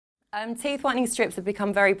Teeth whitening strips have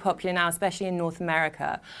become very popular now, especially in North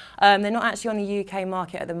America. They're not actually on the UK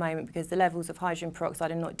market at the moment because the levels of hydrogen peroxide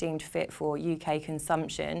are not deemed fit for UK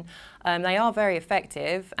consumption. They are very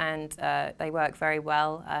effective and they work very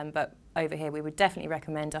well, but over here we would definitely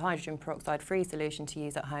recommend a hydrogen peroxide-free solution to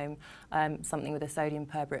use at home, something with a sodium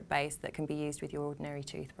perborate base that can be used with your ordinary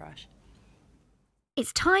toothbrush.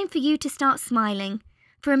 It's time for you to start smiling.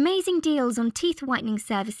 For amazing deals on teeth whitening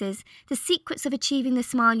services, the secrets of achieving the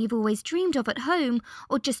smile you've always dreamed of at home,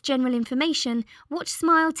 or just general information, watch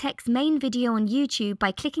SmileTech's main video on YouTube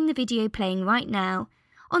by clicking the video playing right now.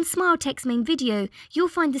 On SmileTech's main video, you'll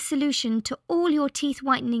find the solution to all your teeth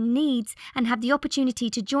whitening needs and have the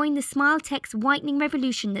opportunity to join the SmileTech's whitening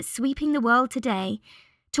revolution that's sweeping the world today.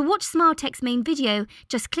 To watch SmileTech's main video,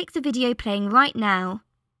 just click the video playing right now.